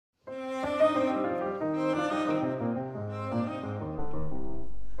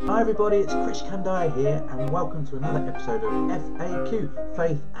Hi everybody, it's Krish Kandai here and welcome to another episode of FAQ,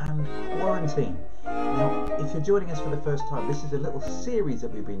 Faith and Quarantine. Now, if you're joining us for the first time, this is a little series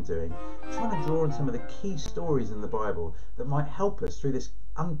that we've been doing, trying to draw on some of the key stories in the Bible that might help us through this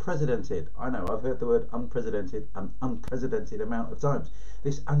unprecedented, I know, I've heard the word unprecedented an unprecedented amount of times,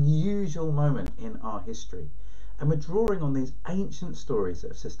 this unusual moment in our history. And we're drawing on these ancient stories that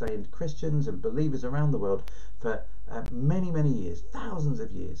have sustained Christians and believers around the world for many, many years, thousands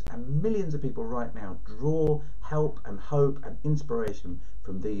of years, and millions of people right now draw help and hope and inspiration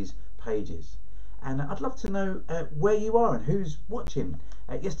from these pages. And I'd love to know where you are and who's watching.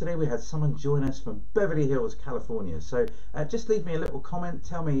 Yesterday we had someone join us from Beverly Hills, California. So just leave me a little comment,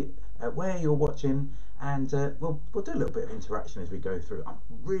 tell me where you're watching, and we'll do a little bit of interaction as we go through. I'm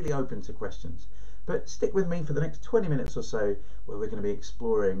really open to questions. But stick with me for the next 20 minutes or so, where we're going to be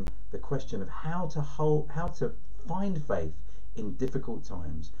exploring the question of how to find faith in difficult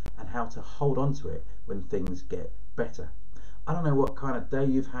times and how to hold on to it when things get better. I don't know what kind of day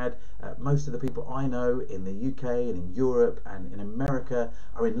you've had. Most of the people I know in the UK and in Europe and in America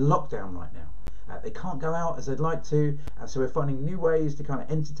are in lockdown right now. They can't go out as they'd like to, and so we're finding new ways to kind of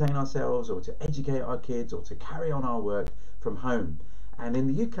entertain ourselves or to educate our kids or to carry on our work from home. And in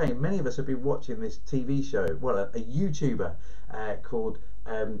the UK, many of us have been watching this TV show, well, a YouTuber called,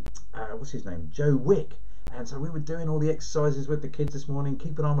 what's his name, Joe Wick. And so we were doing all the exercises with the kids this morning,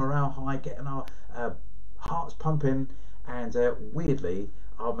 keeping our morale high, getting our hearts pumping, and weirdly,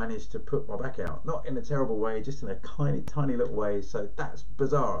 I managed to put my back out. Not in a terrible way, just in a tiny little way, so that's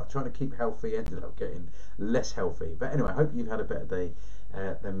bizarre. Trying to keep healthy, ended up getting less healthy. But anyway, I hope you've had a better day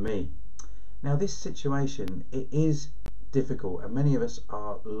than me. Now, this situation, it is difficult and many of us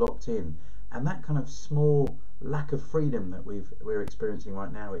are locked in, and that kind of small lack of freedom that we're experiencing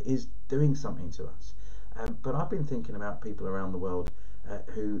right now is doing something to us. But I've been thinking about people around the world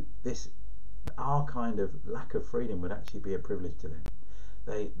who our kind of lack of freedom would actually be a privilege to them.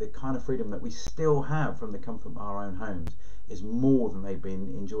 The kind of freedom that we still have from the comfort of our own homes is more than they've been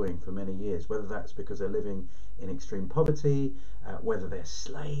enjoying for many years, whether that's because they're living in extreme poverty, whether they're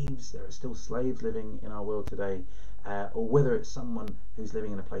slaves, there are still slaves living in our world today, or whether it's someone who's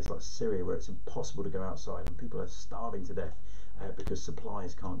living in a place like Syria where it's impossible to go outside and people are starving to death because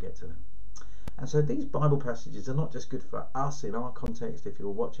supplies can't get to them. And so these Bible passages are not just good for us in our context if you're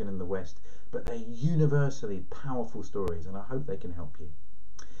watching in the West, but they're universally powerful stories, and I hope they can help you.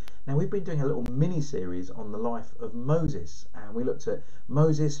 Now, we've been doing a little mini-series on the life of Moses, and we looked at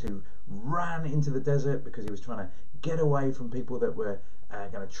Moses, who ran into the desert because he was trying to get away from people that were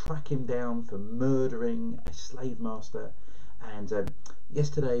going to track him down for murdering a slave master. And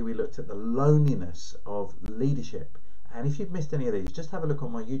yesterday we looked at the loneliness of leadership. And if you've missed any of these, just have a look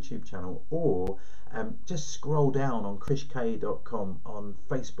on my YouTube channel, or just scroll down on krishk.com on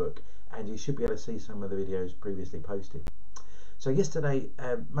Facebook, and you should be able to see some of the videos previously posted. So yesterday,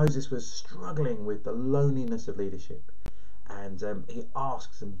 Moses was struggling with the loneliness of leadership, and he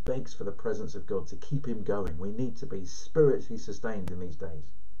asks and begs for the presence of God to keep him going. We need to be spiritually sustained in these days.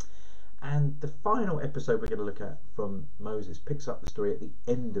 And the final episode we're going to look at from Moses picks up the story at the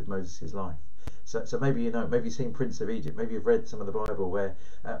end of Moses' life. So maybe you know, maybe you've seen Prince of Egypt, maybe you've read some of the Bible where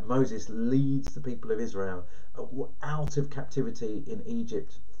Moses leads the people of Israel out of captivity in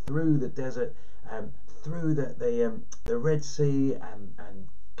Egypt, through the desert, through the Red Sea, and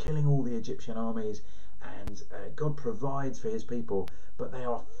killing all the Egyptian armies, and God provides for his people, but they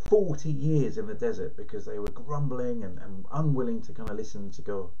are 40 years in the desert because they were grumbling and unwilling to kind of listen to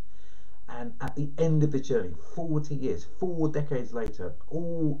God. And at the end of the journey, 40 years, 4 decades later,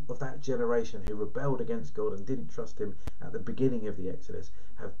 all of that generation who rebelled against God and didn't trust him at the beginning of the Exodus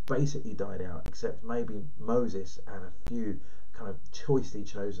have basically died out, except maybe Moses and a few kind of choicely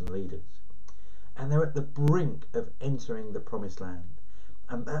chosen leaders. And they're at the brink of entering the promised land.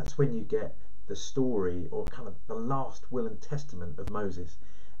 And that's when you get the story, or kind of the last will and testament of Moses.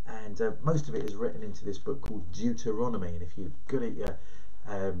 And most of it is written into this book called Deuteronomy. And if you're good at your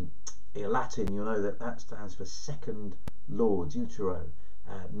Latin, you'll know that stands for second law, Deutero,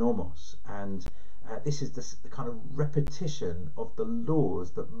 nomos. And this is the kind of repetition of the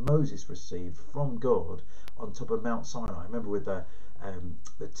laws that Moses received from God on top of Mount Sinai. Remember, with the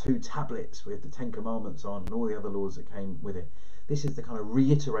 2 tablets with the 10 commandments on and all the other laws that came with it. This is the kind of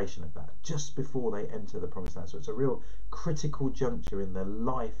reiteration of that just before they enter the promised land. So it's a real critical juncture in the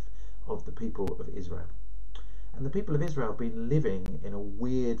life of the people of Israel. And the people of Israel have been living in a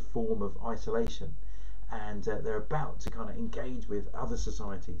weird form of isolation, and they're about to kind of engage with other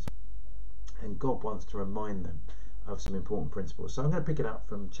societies, and God wants to remind them of some important principles. So I'm going to pick it up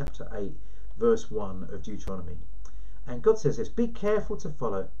from chapter 8, verse 1 of Deuteronomy. And God says this: be careful to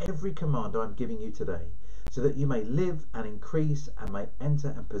follow every command I'm giving you today, so that you may live and increase and may enter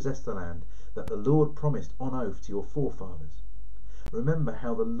and possess the land that the Lord promised on oath to your forefathers. Remember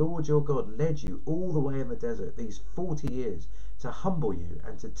how the Lord your God led you all the way in the desert these 40 years to humble you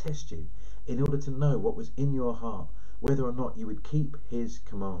and to test you, in order to know what was in your heart, whether or not you would keep his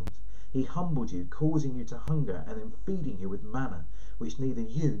commands. He humbled you, causing you to hunger, and then feeding you with manna, which neither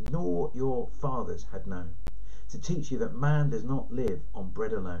you nor your fathers had known, to teach you that man does not live on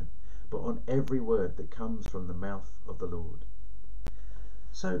bread alone, but on every word that comes from the mouth of the Lord.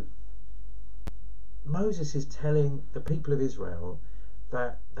 So Moses is telling the people of Israel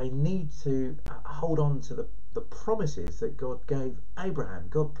that they need to hold on to the promises that God gave Abraham.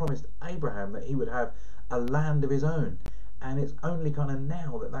 God promised Abraham that he would have a land of his own. And it's only kind of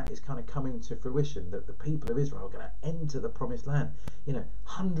now that is kind of coming to fruition, that the people of Israel are going to enter the promised land,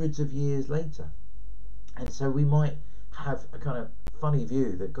 hundreds of years later. And so we might have a kind of funny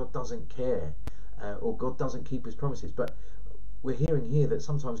view that God doesn't care, or God doesn't keep his promises. But we're hearing here that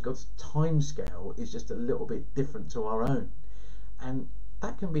sometimes God's time scale is just a little bit different to our own. And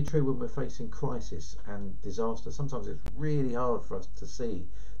that can be true when we're facing crisis and disaster. Sometimes it's really hard for us to see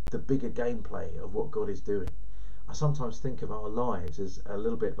the bigger gameplay of what God is doing. I sometimes think of our lives as a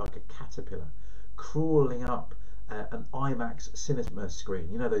little bit like a caterpillar crawling up an IMAX cinema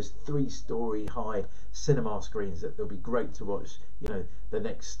screen. Those 3-story high cinema screens that will be great to watch, the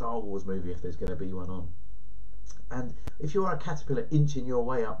next Star Wars movie if there's going to be one on. And if you're a caterpillar inching your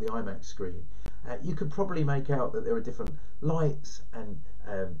way up the IMAX screen, you could probably make out that there are different lights and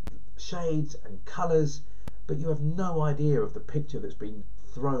shades and colours, but you have no idea of the picture that's been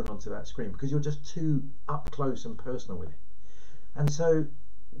thrown onto that screen because you're just too up close and personal with it. And so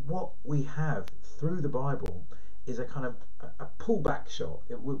what we have through the Bible is a kind of a pullback shot.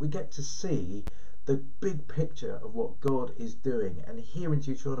 We get to see the big picture of what God is doing. And here in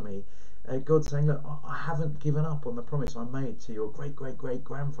Deuteronomy, God's saying, look, I haven't given up on the promise I made to your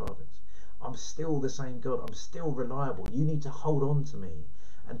great-great-great-grandfathers. I'm still the same God. I'm still reliable. You need to hold on to me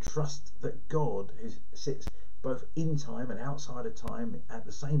and trust that God, who sits both in time and outside of time at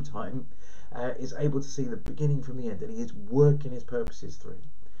the same time, is able to see the beginning from the end, and he is working his purposes through.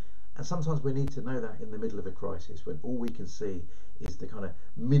 And sometimes we need to know that in the middle of a crisis, when all we can see is the kind of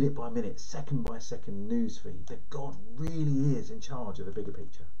minute by minute, second by second news feed, that God really is in charge of the bigger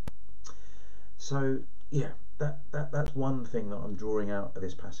picture. So yeah, that's one thing that I'm drawing out of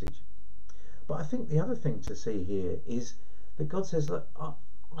this passage. But I think the other thing to see here is that God says, look,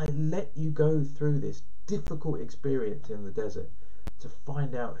 I let you go through this difficult experience in the desert to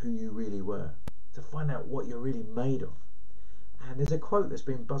find out who you really were, to find out what you're really made of. And there's a quote that's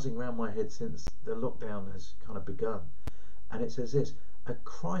been buzzing around my head since the lockdown has kind of begun. And it says this: a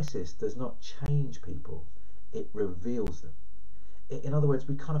crisis does not change people, it reveals them. In other words,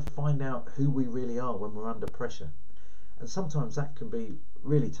 we kind of find out who we really are when we're under pressure. And sometimes that can be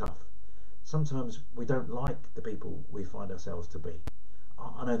really tough. Sometimes we don't like the people we find ourselves to be.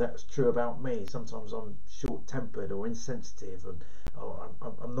 I know that's true about me. Sometimes I'm short-tempered or insensitive, and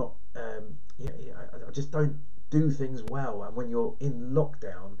I'm not. I just don't do things well. And when you're in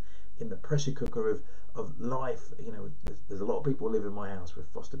lockdown, in the pressure cooker of life, there's a lot of people who live in my house with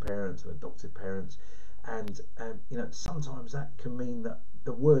foster parents and adopted parents, and sometimes that can mean that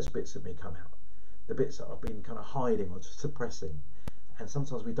the worst bits of me come out, the bits that I've been kind of hiding or suppressing. And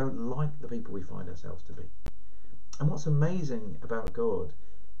sometimes we don't like the people we find ourselves to be. And what's amazing about God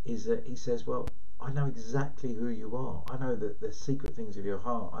is that he says, well, I know exactly who you are. I know the secret things of your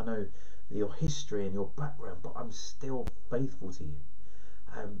heart. I know your history and your background, but I'm still faithful to you.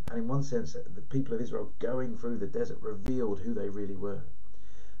 And in one sense, the people of Israel going through the desert revealed who they really were.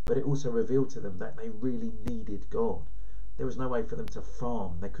 But it also revealed to them that they really needed God. There was no way for them to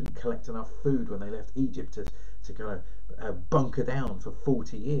farm. They couldn't collect enough food when they left Egypt to kind of bunker down for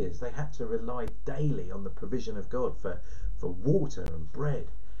 40 years. They had to rely daily on the provision of God for water and bread.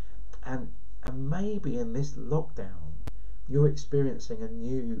 And maybe in this lockdown, you're experiencing a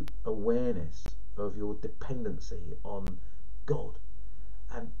new awareness of your dependency on God.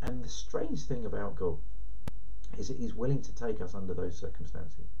 And the strange thing about God is that he's willing to take us under those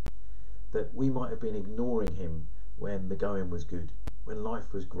circumstances. That we might have been ignoring him when the going was good, when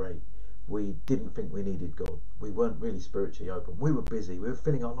life was great. We didn't think we needed God. We weren't really spiritually open. We were busy. We were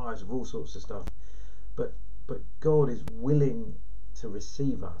filling our lives with all sorts of stuff. But God is willing to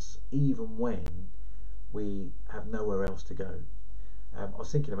receive us even when we have nowhere else to go. I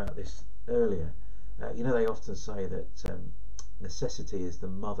was thinking about this earlier. They often say that necessity is the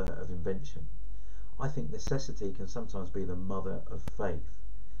mother of invention. I think necessity can sometimes be the mother of faith,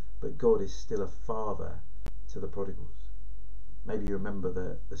 but God is still a father to the prodigals. Maybe you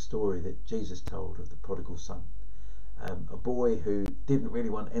remember the story that Jesus told of the prodigal son. A boy who didn't really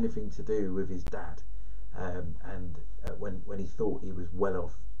want anything to do with his dad, when he thought he was well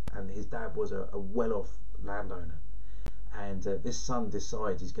off, and his dad was a well-off landowner, and this son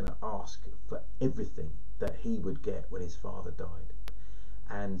decides he's going to ask for everything that he would get when his father died,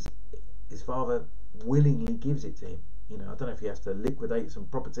 and his father willingly gives it to him. I don't know if he has to liquidate some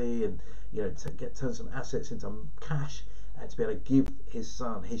property and turn some assets into cash to be able to give his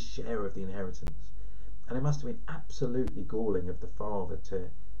son his share of the inheritance. And it must have been absolutely galling of the father to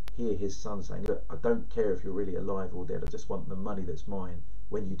hear his son saying, look, I don't care if you're really alive or dead, I just want the money that's mine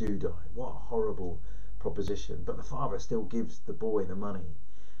when you do die. What a horrible proposition. But the father still gives the boy the money,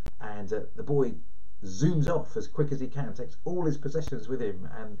 and the boy zooms off as quick as he can, takes all his possessions with him,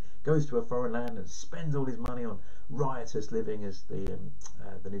 and goes to a foreign land and spends all his money on riotous living, as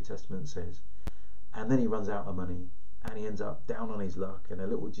the New Testament says. And then he runs out of money, and he ends up down on his luck. And a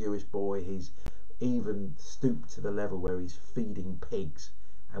little Jewish boy, he's even stooped to the level where he's feeding pigs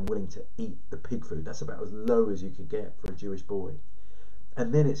and willing to eat the pig food. That's about as low as you could get for a Jewish boy.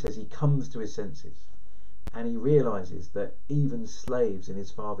 And then it says he comes to his senses, and he realizes that even slaves in his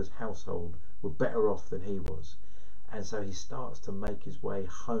father's household were better off than he was. And so he starts to make his way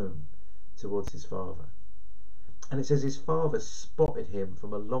home towards his father. And it says his father spotted him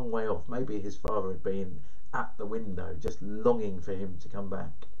from a long way off. Maybe his father had been at the window just longing for him to come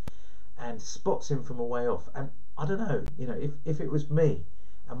back, and spots him from a way off. And I don't know, if it was me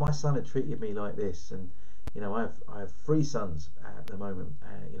and my son had treated me like this, and I have 3 sons at the moment,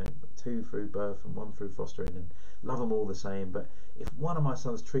 2 through birth and 1 through fostering, and love them all the same. But if one of my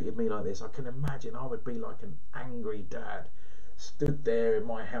sons treated me like this, I can imagine I would be like an angry dad, stood there in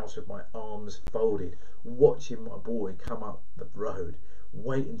my house with my arms folded, watching my boy come up the road,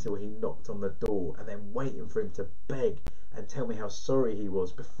 waiting until he knocked on the door, and then waiting for him to beg and tell me how sorry he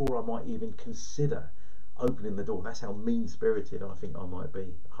was before I might even consider opening the door. That's how mean-spirited I think I might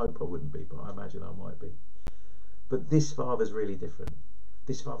be. I hope I wouldn't be, but I imagine I might be. But this father's really different.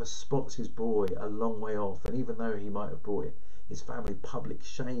 This father spots his boy a long way off, and even though he might have brought his family public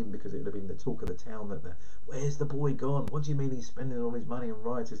shame, because it would have been the talk of the town that where's the boy gone? What do you mean he's spending all his money on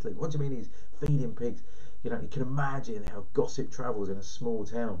riotous living? What do you mean he's feeding pigs? You can imagine how gossip travels in a small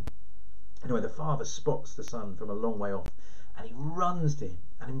town. Anyway, the father spots the son from a long way off, and he runs to him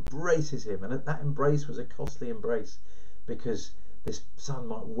and embraces him. And that embrace was a costly embrace, because this son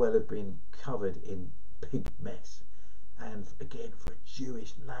might well have been covered in pig mess. And again, for a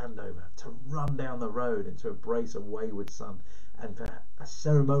Jewish landowner to run down the road and to embrace a wayward son, and for a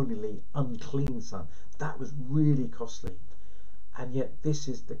ceremonially unclean son, that was really costly. And yet this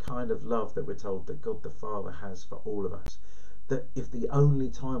is the kind of love that we're told that God the Father has for all of us. That if the only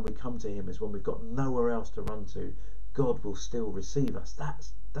time we come to him is when we've got nowhere else to run to, God will still receive us.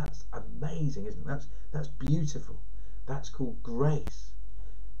 That's amazing, isn't it? That's beautiful. That's called grace.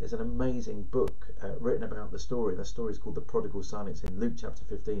 There's an amazing book written about the story. The story is called The Prodigal Son. It's in Luke chapter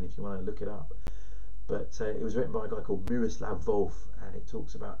 15 if you want to look it up. But it was written by a guy called Miroslav Volf, and it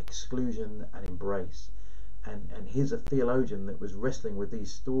talks about exclusion and embrace. And here's a theologian that was wrestling with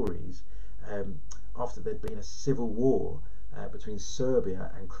these stories after there'd been a civil war between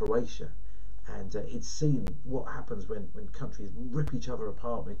Serbia and Croatia. And he'd seen what happens when countries rip each other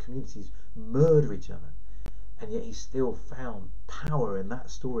apart, when communities murder each other. And yet he still found power in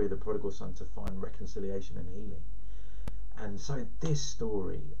that story of the prodigal son to find reconciliation and healing. And so this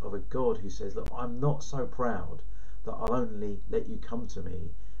story of a God who says, look, I'm not so proud that I'll only let you come to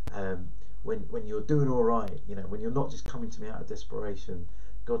me when you're doing all right, when you're not just coming to me out of desperation.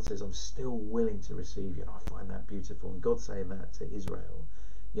 God says, I'm still willing to receive you. And I find that beautiful. And God saying that to Israel,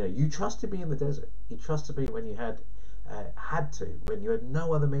 you trusted me in the desert. You trusted me when you had to, when you had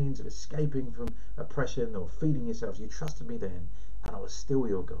no other means of escaping from oppression or feeding yourselves. You trusted me then, and I was still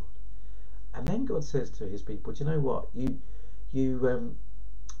your God. And then God says to his people, do you know what? You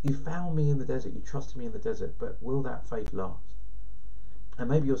found me in the desert, you trusted me in the desert, but will that faith last? And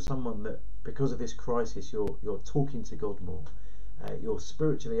maybe you're someone that, because of this crisis, you're talking to God more. You're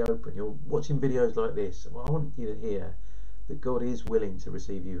spiritually open. You're watching videos like this. Well, I want you to hear that God is willing to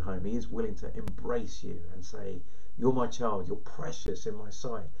receive you home. He is willing to embrace you and say, you're my child, you're precious in my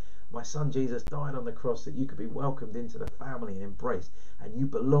sight. My son Jesus died on the cross that you could be welcomed into the family and embraced, and you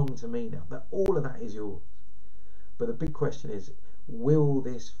belong to me now. That all of that is yours. But the big question is, will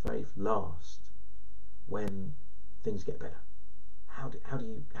this faith last when things get better? How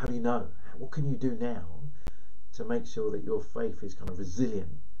do you know? What can you do now to make sure that your faith is kind of resilient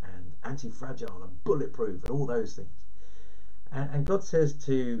and anti-fragile and bulletproof and all those things? And God says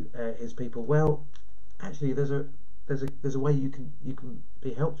to his people, well, actually there's a way you can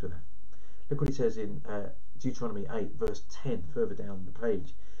be helped with that. Look what he says in Deuteronomy 8 verse 10, further down the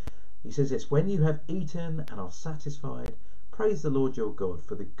page. He says this: when you have eaten and are satisfied, praise the Lord your God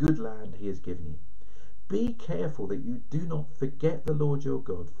for the good land he has given you. Be careful that you do not forget the Lord your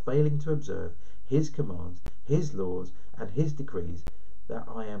God, failing to observe his commands, his laws, and his decrees that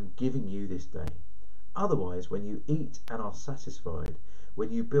I am giving you this day. Otherwise, when you eat and are satisfied,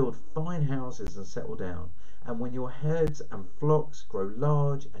 when you build fine houses and settle down, and when your herds and flocks grow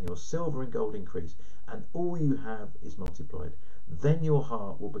large, and your silver and gold increase, and all you have is multiplied, then your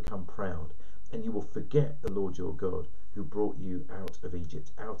heart will become proud, and you will forget the Lord your God, who brought you out of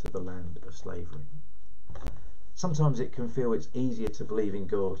Egypt, out of the land of slavery. Sometimes it can feel it's easier to believe in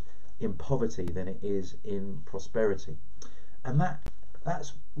God in poverty than it is in prosperity. And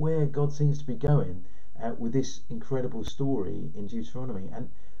that's where God seems to be going with this incredible story in Deuteronomy. And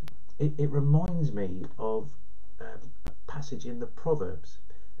it reminds me of a passage in the Proverbs.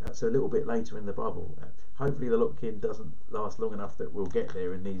 That's a little bit later in the Bible. Hopefully the lock-in doesn't last long enough that we'll get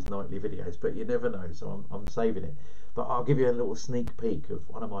there in these nightly videos, but you never know, so I'm saving it. But I'll give you a little sneak peek of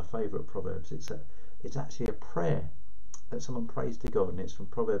one of my favourite Proverbs. It's actually a prayer that someone prays to God, and it's from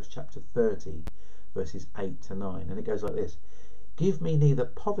Proverbs chapter 30 verses 8 to 9, and it goes like this: give me neither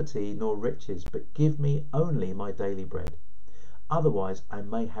poverty nor riches, but give me only my daily bread. Otherwise I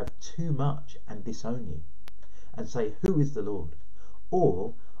may have too much and disown you, and say, who is the Lord?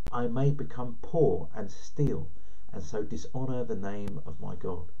 Or I may become poor and steal, and so dishonour the name of my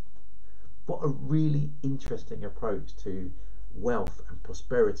God. What a really interesting approach to wealth and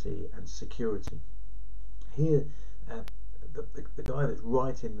prosperity and security. Here, the guy that's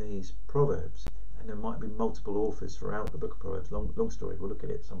writing these Proverbs, and there might be multiple authors throughout the book of Proverbs, long story, we'll look at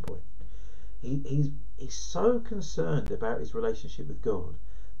it at some point. He's so concerned about his relationship with God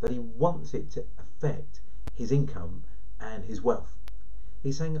that he wants it to affect his income and his wealth.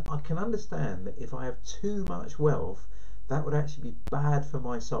 He's saying, I can understand that if I have too much wealth, that would actually be bad for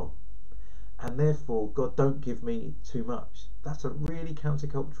my soul. And therefore, God, don't give me too much. That's a really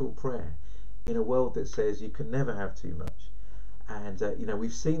countercultural prayer in a world that says you can never have too much. And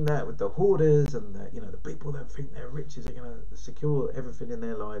we've seen that with the hoarders and the people that think their riches are going to secure everything in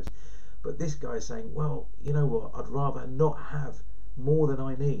their lives. But this guy is saying, well, you know what? I'd rather not have more than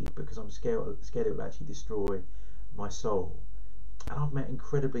I need, because I'm scared it will actually destroy my soul. And I've met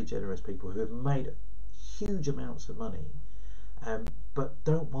incredibly generous people who have made huge amounts of money, but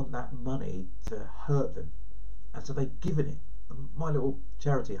don't want that money to hurt them, and so they've given it. My little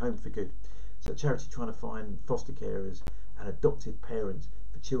charity, Home for Good, it's a charity trying to find foster carers and adoptive parents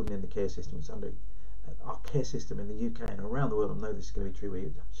for children in the care system. It's under our care system in the UK and around the world. I know this is going to be true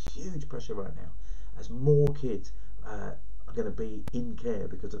here. There's huge pressure right now as more kids are going to be in care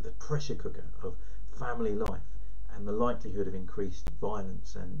because of the pressure cooker of family life and the likelihood of increased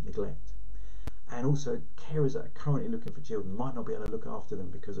violence and neglect. And also carers that are currently looking for children might not be able to look after them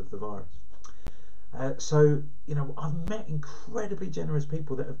because of the virus. So I've met incredibly generous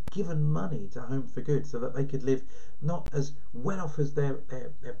people that have given money to Home for Good so that they could live not as well off as their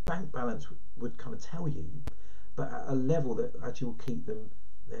bank balance would kind of tell you, but at a level that actually will keep them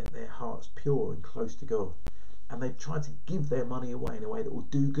their hearts pure and close to God. And they've tried to give their money away in a way that will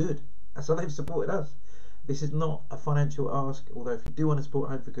do good, and so they've supported us. This is not a financial ask, although if you do want to support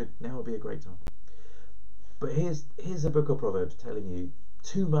Home for Good, now would be a great time. But here's the book of Proverbs telling you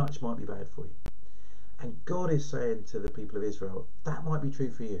too much might be bad for you. And God is saying to the people of Israel, that might be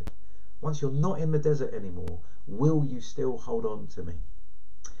true for you. Once you're not in the desert anymore, will you still hold on to me?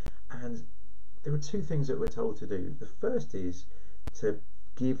 And there are two things that we're told to do. The first is to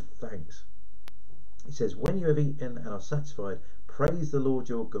give thanks. He says, when you have eaten and are satisfied, praise the Lord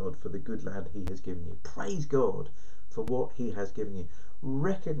your God for the good land he has given you. Praise God for what he has given you.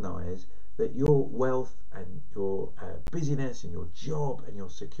 Recognise that your wealth and your busyness and your job and your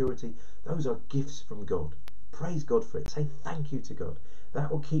security, those are gifts from God. Praise God for it. Say thank you to God. That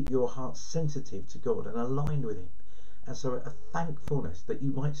will keep your heart sensitive to God and aligned with him. And so a thankfulness that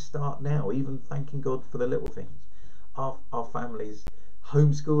you might start now, even thanking God for the little things. Our family's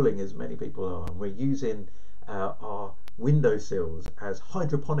homeschooling, as many people are, and we're using our windowsills as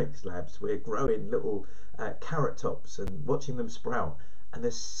hydroponics labs. We're growing little carrot tops and watching them sprout. And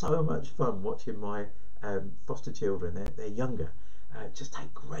there's so much fun watching my foster children. They're younger. Just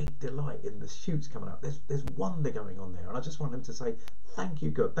take great delight in the shoots coming up. There's wonder going on there, and I just want them to say, thank you,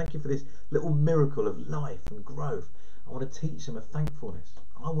 God. Thank you for this little miracle of life and growth. I want to teach them a thankfulness.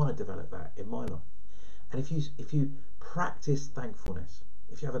 I want to develop that in my life. And if you practice thankfulness,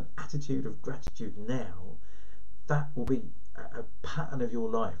 if you have an attitude of gratitude now, that will be a pattern of your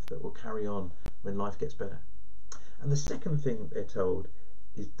life that will carry on when life gets better. And the second thing they're told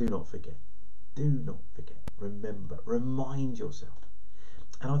is do not forget. Do not forget. Remember. Remind yourself.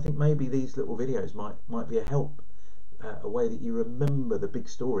 And I think maybe these little videos might be a help, a way that you remember the big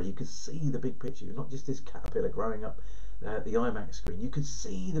story. You could see the big picture. You're not just this caterpillar growing up the IMAX screen. You could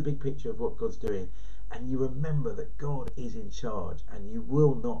see the big picture of what God's doing, and you remember that God is in charge, and you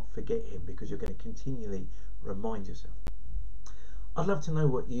will not forget him because you're going to continually remind yourself. I'd love to know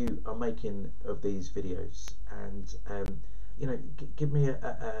what you are making of these videos, and give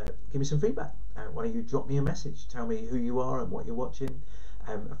me some feedback. Why don't you drop me a message? Tell me who you are and what you're watching.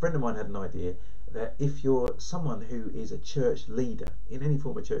 A friend of mine had an idea that if you're someone who is a church leader in any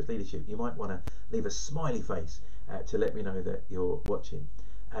form of church leadership, you might want to leave a smiley face to let me know that you're watching.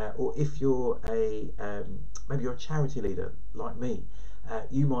 Or if you're maybe you're a charity leader like me,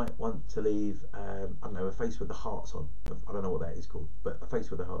 you might want to leave I don't know, a face with the hearts on. I don't know what that is called, but a face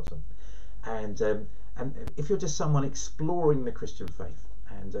with the hearts on. And if you're just someone exploring the Christian faith,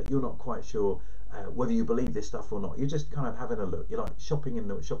 and you're not quite sure whether you believe this stuff or not, you're just kind of having a look, you're like shopping in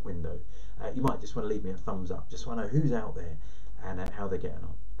the shop window, you might just want to leave me a thumbs up, just want to know who's out there and how they're getting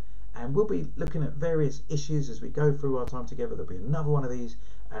on. And we'll be looking at various issues as we go through our time together. There'll be another one of these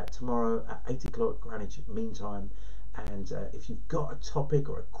tomorrow at 8 o'clock Greenwich Mean Time. And if you've got a topic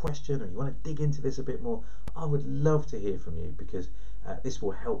or a question, or you want to dig into this a bit more, I would love to hear from you, because this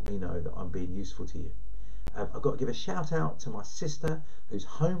will help me know that I'm being useful to you. I've got to give a shout out to my sister, whose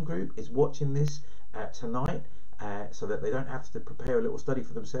home group is watching this tonight, so that they don't have to prepare a little study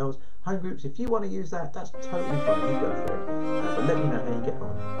for themselves. Home groups, if you want to use that, that's totally fine, you go for it. But let me know how you get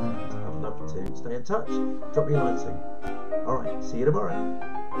on, and I'd love to stay in touch. Drop me a line soon. Alright, see you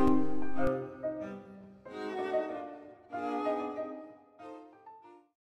tomorrow.